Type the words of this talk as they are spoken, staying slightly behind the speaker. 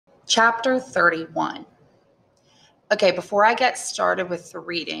Chapter 31. Okay, before I get started with the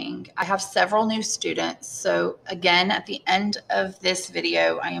reading, I have several new students. So again, at the end of this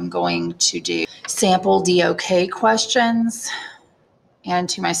video, I am going to do sample DOK questions. And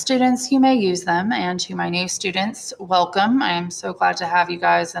to my students, you may use them. And to my new students, welcome. I am so glad to have you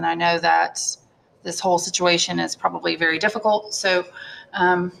guys. And I know that this whole situation is probably very difficult. So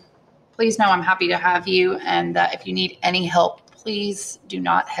please know I'm happy to have you. And that if you need any help, please do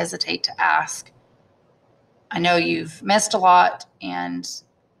not hesitate to ask. I know you've missed a lot and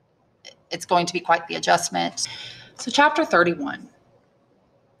it's going to be quite the adjustment. So chapter 31.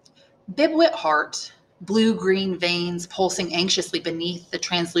 Bibwit heart, blue-green veins pulsing anxiously beneath the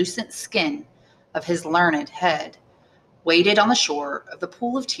translucent skin of his learned head, waited on the shore of the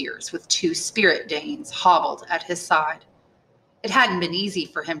pool of tears with two spirit Danes hobbled at his side. It hadn't been easy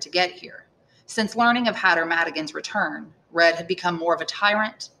for him to get here. Since learning of Hatter Madigan's return, Red had become more of a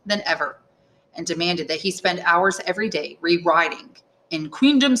tyrant than ever, and demanded that he spend hours every day rewriting in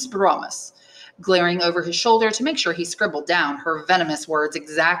Queendom Spiramus, glaring over his shoulder to make sure he scribbled down her venomous words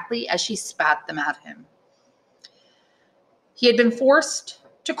exactly as she spat them at him. He had been forced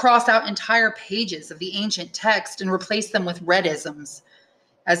to cross out entire pages of the ancient text and replace them with redisms,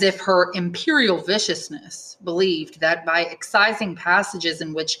 as if her imperial viciousness believed that by excising passages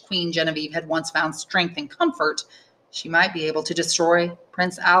in which Queen Genevieve had once found strength and comfort, she might be able to destroy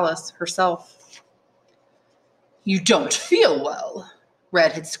Prince Alice herself. "You don't feel well,"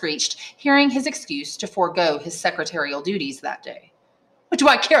 Red had screeched, hearing his excuse to forego his secretarial duties that day. "What do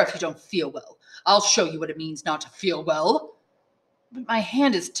I care if you don't feel well? I'll show you what it means not to feel well." "But my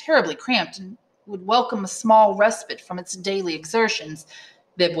hand is terribly cramped and would welcome a small respite from its daily exertions,"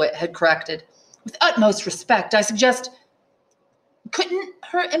 Bibwit had corrected. "With utmost respect, I suggest..." Couldn't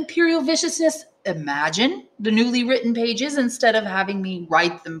her imperial viciousness imagine the newly written pages instead of having me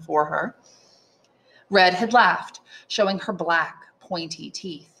write them for her? Red had laughed, showing her black, pointy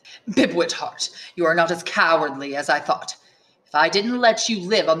teeth. "Bibwit heart, you are not as cowardly as I thought. If I didn't let you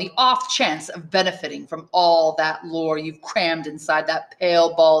live on the off chance of benefiting from all that lore you've crammed inside that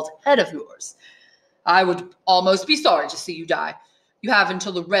pale, bald head of yours, I would almost be sorry to see you die. You have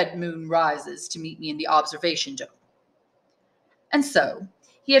until the red moon rises to meet me in the observation dome." And so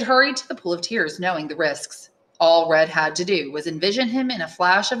he had hurried to the pool of tears, knowing the risks. All Red had to do was envision him in a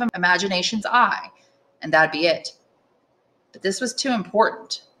flash of imagination's eye, and that'd be it. But this was too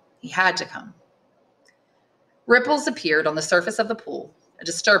important. He had to come. Ripples appeared on the surface of the pool, a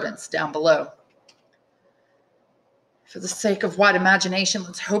disturbance down below. "For the sake of wide imagination,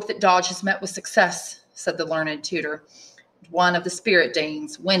 let's hope that Dodge has met with success," said the learned tutor. One of the spirit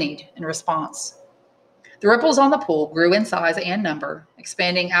Danes whinnied in response. The ripples on the pool grew in size and number,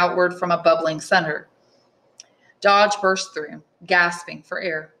 expanding outward from a bubbling center. Dodge burst through, gasping for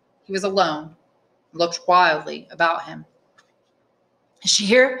air. He was alone, and looked wildly about him. "Is she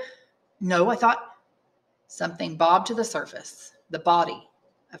here? No, I thought..." Something bobbed to the surface, the body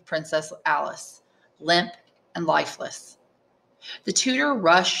of Princess Alice, limp and lifeless. The tutor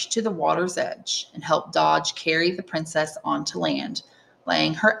rushed to the water's edge and helped Dodge carry the princess onto land,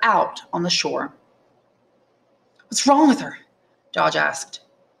 laying her out on the shore. "What's wrong with her?" Dodge asked.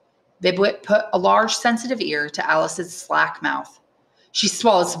 Bibwit put a large sensitive ear to Alice's slack mouth. "She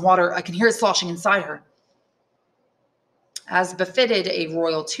swallowed some water. I can hear it sloshing inside her." As befitted a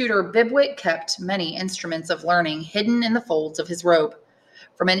royal tutor, Bibwit kept many instruments of learning hidden in the folds of his robe.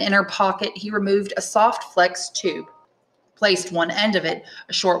 From an inner pocket, he removed a soft flex tube, placed one end of it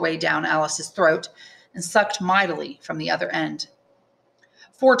a short way down Alice's throat, and sucked mightily from the other end.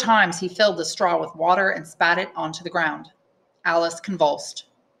 4 times he filled the straw with water and spat it onto the ground. Alice convulsed,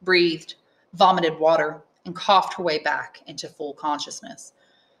 breathed, vomited water, and coughed her way back into full consciousness.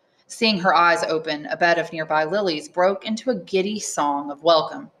 Seeing her eyes open, a bed of nearby lilies broke into a giddy song of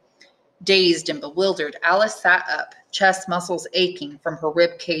welcome. Dazed and bewildered, Alice sat up, chest muscles aching from her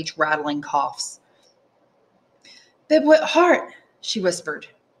rib cage rattling coughs. "Bibwit heart," she whispered.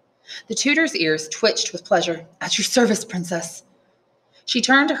 The tutor's ears twitched with pleasure. "At your service, princess." She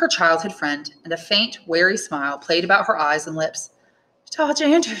turned to her childhood friend, and a faint, wary smile played about her eyes and lips. "Dodge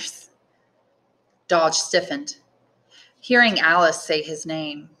Anders." Dodge stiffened. Hearing Alice say his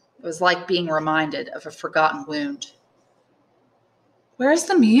name, it was like being reminded of a forgotten wound. "Where is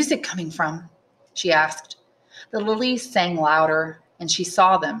the music coming from?" she asked. The lilies sang louder, and she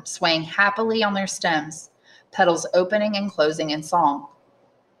saw them swaying happily on their stems, petals opening and closing in song.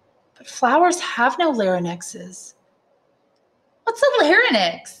 "But flowers have no larynxes." "What's a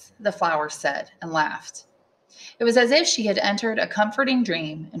larynx?" the flower said and laughed. It was as if she had entered a comforting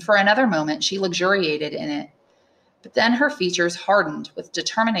dream, and for another moment she luxuriated in it. But then her features hardened with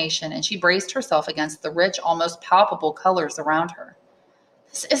determination, and she braced herself against the rich, almost palpable colors around her.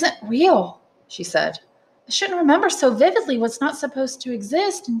 "This isn't real," she said. "I shouldn't remember so vividly what's not supposed to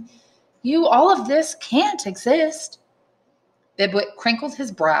exist, and all of this can't exist." Bibwit crinkled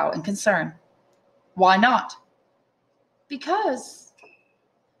his brow in concern. "Why not?" "Because."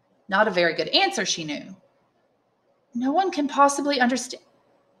 Not a very good answer, she knew. "No one can possibly understand."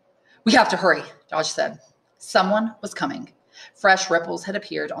 "We have to hurry," Dodge said. Someone was coming. Fresh ripples had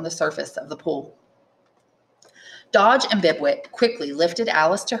appeared on the surface of the pool. Dodge and Bibwit quickly lifted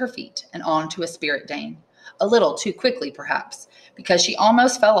Alice to her feet and onto a spirit dane. A little too quickly, perhaps, because she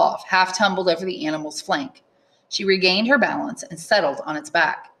almost fell off, half tumbled over the animal's flank. She regained her balance and settled on its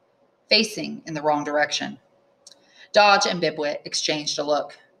back, facing in the wrong direction. Dodge and Bibwit exchanged a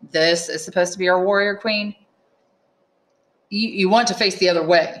look. "This is supposed to be our warrior queen?" You want to face the other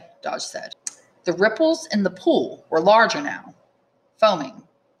way," Dodge said. The ripples in the pool were larger now, foaming.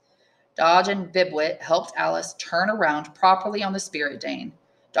 Dodge and Bibwit helped Alice turn around properly on the spirit dane.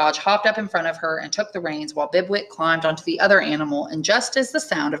 Dodge hopped up in front of her and took the reins while Bibwit climbed onto the other animal, and just as the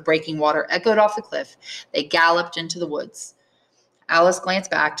sound of breaking water echoed off the cliff, they galloped into the woods. Alice glanced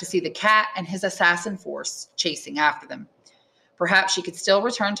back to see the cat and his assassin force chasing after them. Perhaps she could still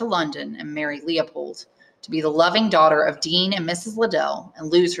return to London and marry Leopold, to be the loving daughter of Dean and Mrs. Liddell,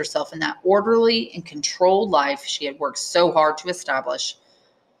 and lose herself in that orderly and controlled life she had worked so hard to establish.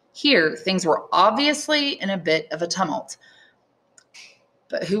 Here, things were obviously in a bit of a tumult.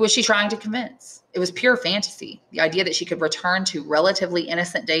 But who was she trying to convince? It was pure fantasy, the idea that she could return to relatively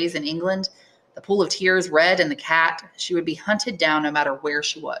innocent days in England, the pool of tears, Red, and the cat. She would be hunted down no matter where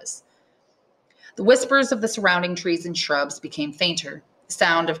she was. The whispers of the surrounding trees and shrubs became fainter. The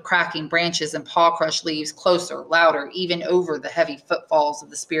sound of cracking branches and paw-crushed leaves closer, louder, even over the heavy footfalls of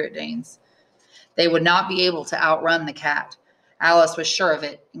the spirit danes. They would not be able to outrun the cat. Alice was sure of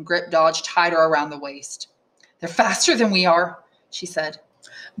it, and gripped Dodge tighter around the waist. "They're faster than we are," she said.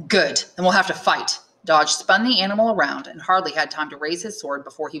 "Good, then we'll have to fight." Dodge spun the animal around and hardly had time to raise his sword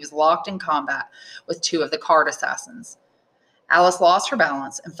before he was locked in combat with two of the card assassins. Alice lost her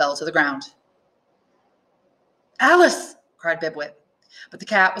balance and fell to the ground. "Alice!" cried Bibwit. But the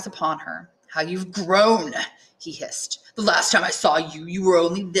cat was upon her. "How you've grown," he hissed. "The last time I saw you, you were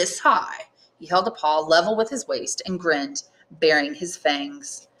only this high." He held a paw level with his waist and grinned, baring his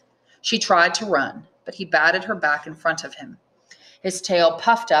fangs. She tried to run, but he batted her back in front of him. His tail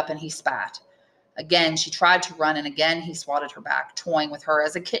puffed up and he spat. Again she tried to run, and again he swatted her back, toying with her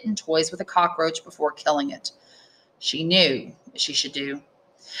as a kitten toys with a cockroach before killing it. She knew what she should do.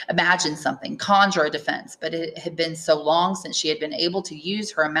 Imagine something, conjure a defense, but it had been so long since she had been able to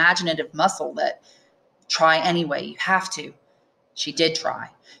use her imaginative muscle that try anyway, you have to. She did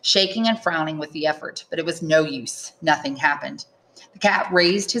try, shaking and frowning with the effort, but it was no use. Nothing happened. The cat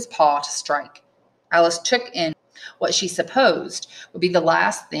raised his paw to strike. Alice took in what she supposed would be the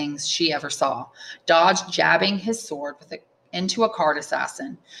last things she ever saw. Dodge jabbing his sword into a card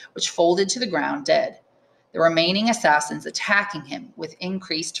assassin, which folded to the ground dead. The remaining assassins attacking him with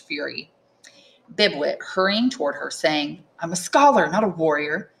increased fury. Bibwit hurrying toward her, saying, "I'm a scholar, not a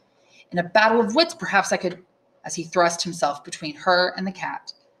warrior. In a battle of wits, perhaps I could," as he thrust himself between her and the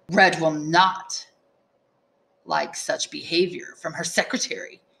cat. "Red will not like such behavior from her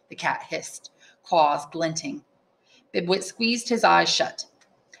secretary," the cat hissed, claws glinting. Bibwit squeezed his eyes shut.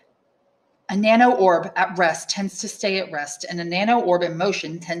 A nano-orb at rest tends to stay at rest, and a nano-orb in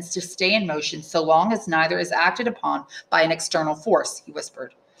motion tends to stay in motion so long as neither is acted upon by an external force, he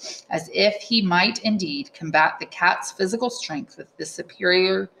whispered, as if he might indeed combat the cat's physical strength with the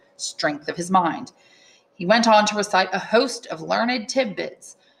superior strength of his mind. He went on to recite a host of learned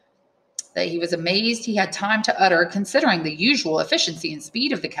tidbits that he was amazed he had time to utter, considering the usual efficiency and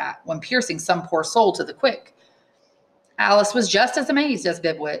speed of the cat when piercing some poor soul to the quick. Alice was just as amazed as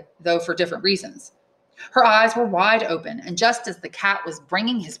Bibwit, though for different reasons. Her eyes were wide open, and just as the cat was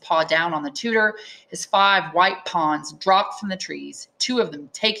bringing his paw down on the tutor, his 5 white pawns dropped from the trees, 2 of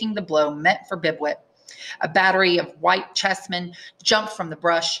them taking the blow meant for Bibwit. A battery of white chessmen jumped from the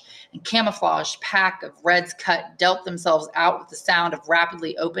brush, and camouflaged pack of Red's cut dealt themselves out with the sound of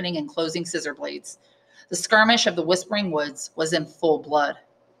rapidly opening and closing scissor blades. The skirmish of the Whispering Woods was in full blood.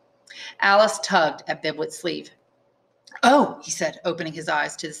 Alice tugged at Bibwit's sleeve. "Oh," he said, opening his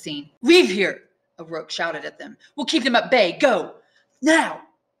eyes to the scene. "Leave here," a rook shouted at them. "We'll keep them at bay. Go! Now!"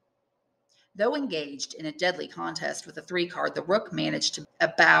 Though engaged in a deadly contest with a 3-card, the rook managed to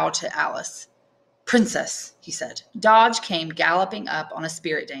bow to Alice. "Princess," he said. Dodge came galloping up on a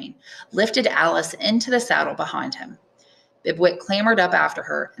spirit dane, lifted Alice into the saddle behind him. Bibwit clambered up after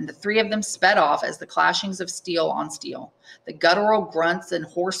her, and the three of them sped off as the clashings of steel on steel. The guttural grunts and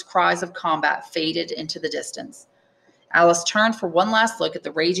hoarse cries of combat faded into the distance. Alice turned for one last look at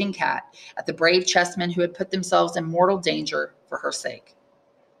the raging cat, at the brave chessmen who had put themselves in mortal danger for her sake.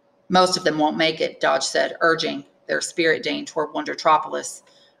 Most of them won't make it, Dodge said, urging their spirit Dane toward Wondertropolis,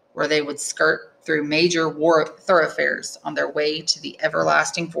 where they would skirt through major war thoroughfares on their way to the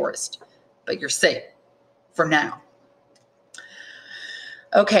everlasting forest. But you're safe for now.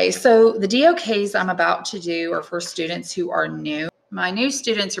 Okay, so the DOKs I'm about to do are for students who are new. My new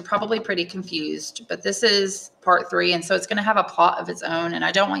students are probably pretty confused, but this is part 3, and so it's going to have a plot of its own, and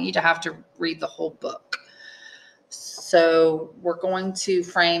I don't want you to have to read the whole book. So we're going to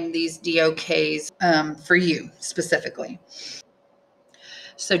frame these DOKs for you specifically.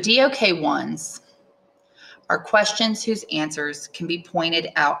 So DOK 1s are questions whose answers can be pointed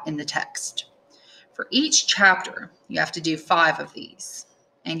out in the text. For each chapter, you have to do 5 of these,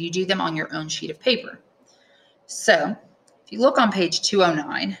 and you do them on your own sheet of paper. So if you look on page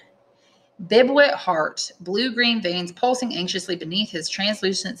 209, Bibwit heart, blue-green veins pulsing anxiously beneath his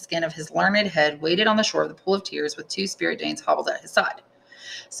translucent skin of his learned head, waited on the shore of the pool of tears with 2 spirit Danes hobbled at his side.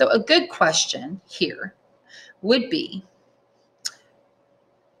 So a good question here would be,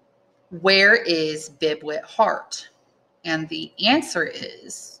 where is Bibwit heart? And the answer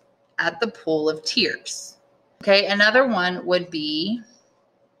is at the pool of tears. Okay, another one would be,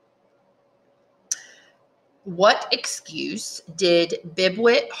 what excuse did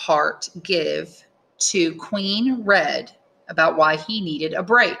Bibwit Hart give to Queen Red about why he needed a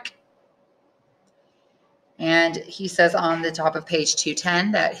break? And he says on the top of page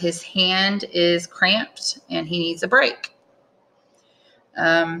 210 that his hand is cramped and he needs a break.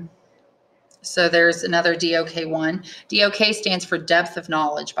 So there's another DOK 1. DOK stands for depth of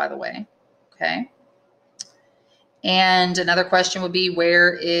knowledge, by the way. Okay. And another question would be,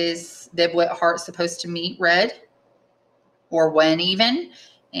 where is Bibwit Hart supposed to meet Red? Or when even?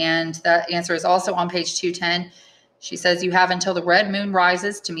 And that answer is also on page 210. She says, you have until the red moon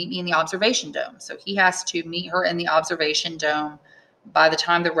rises to meet me in the observation dome. So he has to meet her in the observation dome by the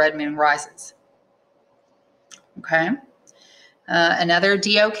time the red moon rises. Okay. Another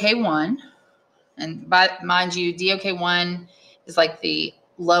DOK 1. And mind you, DOK 1 is like the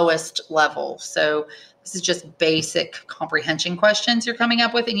lowest level. So this is just basic comprehension questions you're coming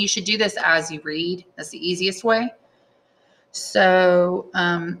up with, and you should do this as you read. That's the easiest way. So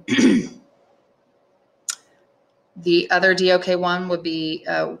the other DOK 1 would be,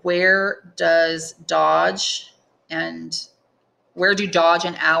 where do Dodge and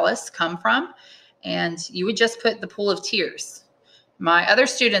Alice come from? And you would just put the pool of tears. My other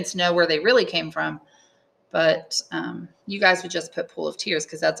students know where they really came from, but you guys would just put pool of tears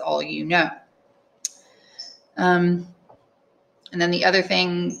because that's all you know. And then the other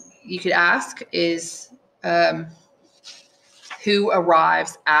thing you could ask is, who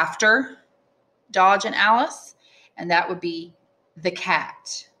arrives after Dodge and Alice? And that would be the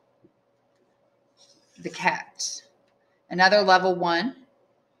cat. The cat. Another level 1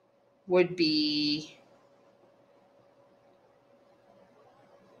 would be,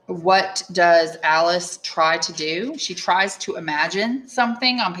 what does Alice try to do? She tries to imagine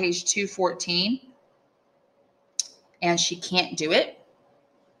something on page 214, and she can't do it.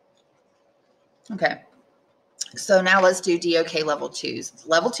 Okay. So now let's do DOK level 2s.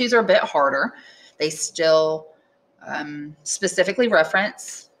 Level 2s are a bit harder. They still specifically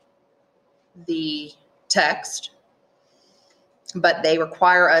reference the text, but they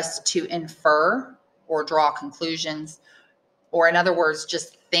require us to infer or draw conclusions, or in other words,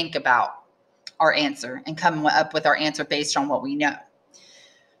 just think about our answer and come up with our answer based on what we know.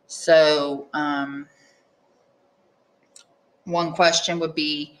 So one question would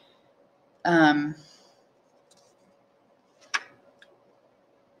be,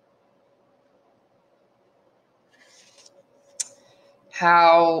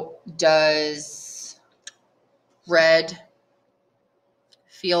 how does Red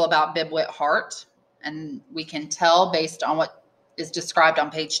feel about Bibwit Hart? And we can tell based on what is described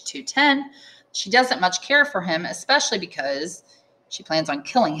on page 210, she doesn't much care for him, especially because she plans on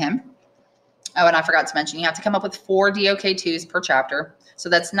killing him. Oh, and I forgot to mention, you have to come up with 4 DOK 2s per chapter. So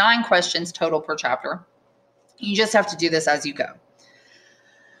that's 9 questions total per chapter. You just have to do this as you go.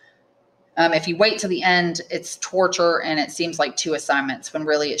 If you wait till the end, it's torture and it seems like 2 assignments when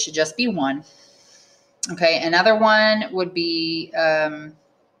really it should just be 1. Okay, another one would be,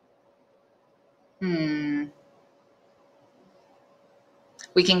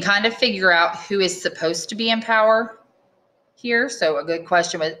 we can kind of figure out who is supposed to be in power here. So a good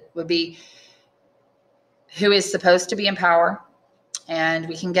question would be, who is supposed to be in power. And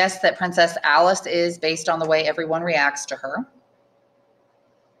we can guess that Princess Alice is based on the way everyone reacts to her.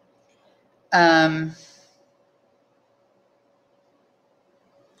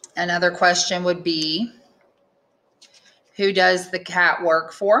 Another question would be, who does the cat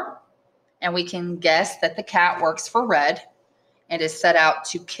work for? And we can guess that the cat works for Red and is set out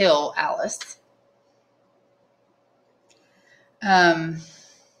to kill Alice.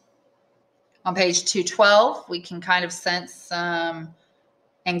 On page 212, we can kind of sense some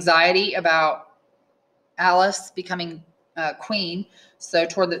anxiety about Alice becoming queen. So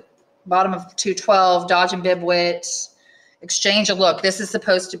toward the bottom of 212, Dodge and Bibwit exchange a look. This is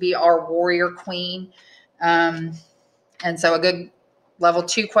supposed to be our warrior queen. And so a good level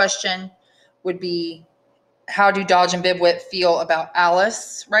 2 question would be, how do Dodge and Bibwit feel about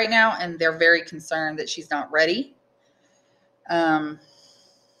Alice right now? And they're very concerned that she's not ready.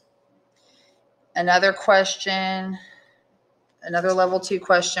 Another question, another level 2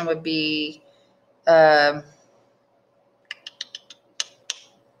 question would be,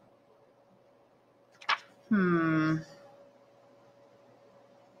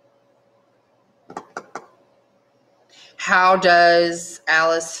 how does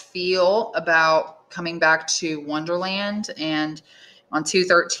Alice feel about coming back to Wonderland? And on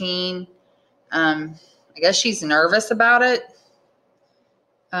 213, I guess she's nervous about it.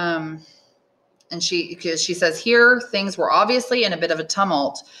 And because she says here, things were obviously in a bit of a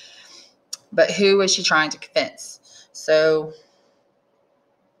tumult, but who is she trying to convince? So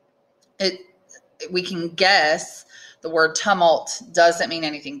we can guess the word tumult doesn't mean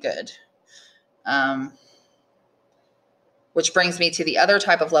anything good. Which brings me to the other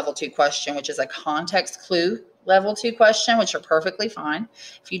type of level 2 question, which is a context clue level 2 question, which are perfectly fine.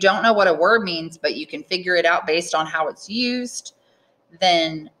 If you don't know what a word means, but you can figure it out based on how it's used,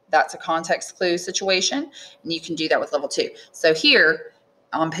 then that's a context clue situation. And you can do that with level 2. So here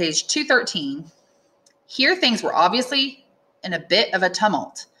on page 213, here things were obviously in a bit of a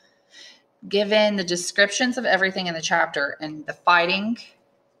tumult. Given the descriptions of everything in the chapter and the fighting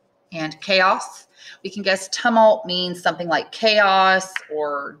and chaos, we can guess tumult means something like chaos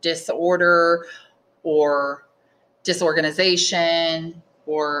or disorder or disorganization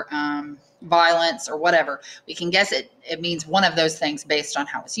or violence or whatever. We can guess it means one of those things based on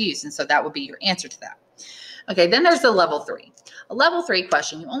how it's used. And so that would be your answer to that. Okay, then there's the level 3. A level 3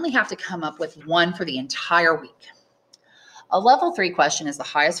 question, you only have to come up with one for the entire week. A level 3 question is the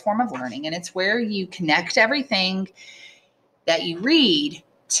highest form of learning, and it's where you connect everything that you read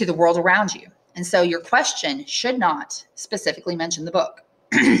to the world around you. And so your question should not specifically mention the book,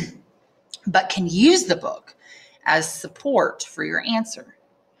 but can use the book as support for your answer.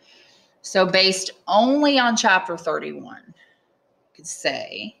 So based only on chapter 31, you could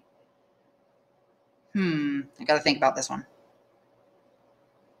say, I got to think about this one.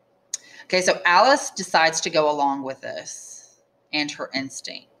 Okay, so Alice decides to go along with this and her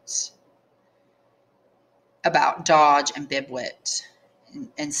instinct about Dodge and Bibwit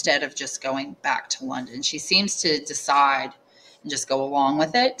instead of just going back to London. She seems to decide and just go along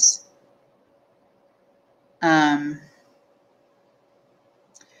with it.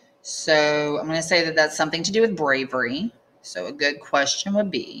 So I'm going to say that that's something to do with bravery. So a good question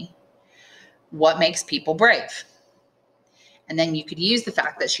would be, what makes people brave? And then you could use the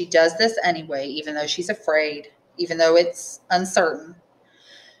fact that she does this anyway, even though she's afraid, even though it's uncertain,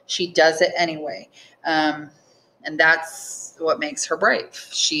 she does it anyway. And that's what makes her brave.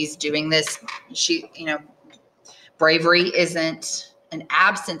 She's doing this. Bravery isn't an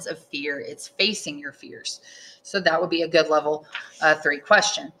absence of fear. It's facing your fears. So that would be a good level 3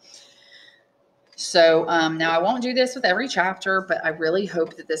 question. So now I won't do this with every chapter, but I really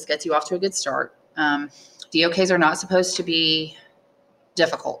hope that this gets you off to a good start. DOKs are not supposed to be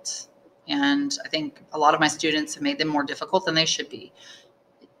difficult. And I think a lot of my students have made them more difficult than they should be.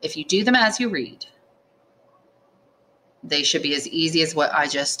 If you do them as you read, they should be as easy as what I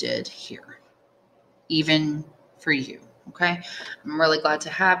just did here, even for you. Okay. I'm really glad to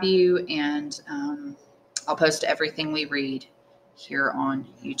have you. And I'll post everything we read here on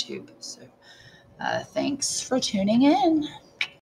YouTube. So thanks for tuning in.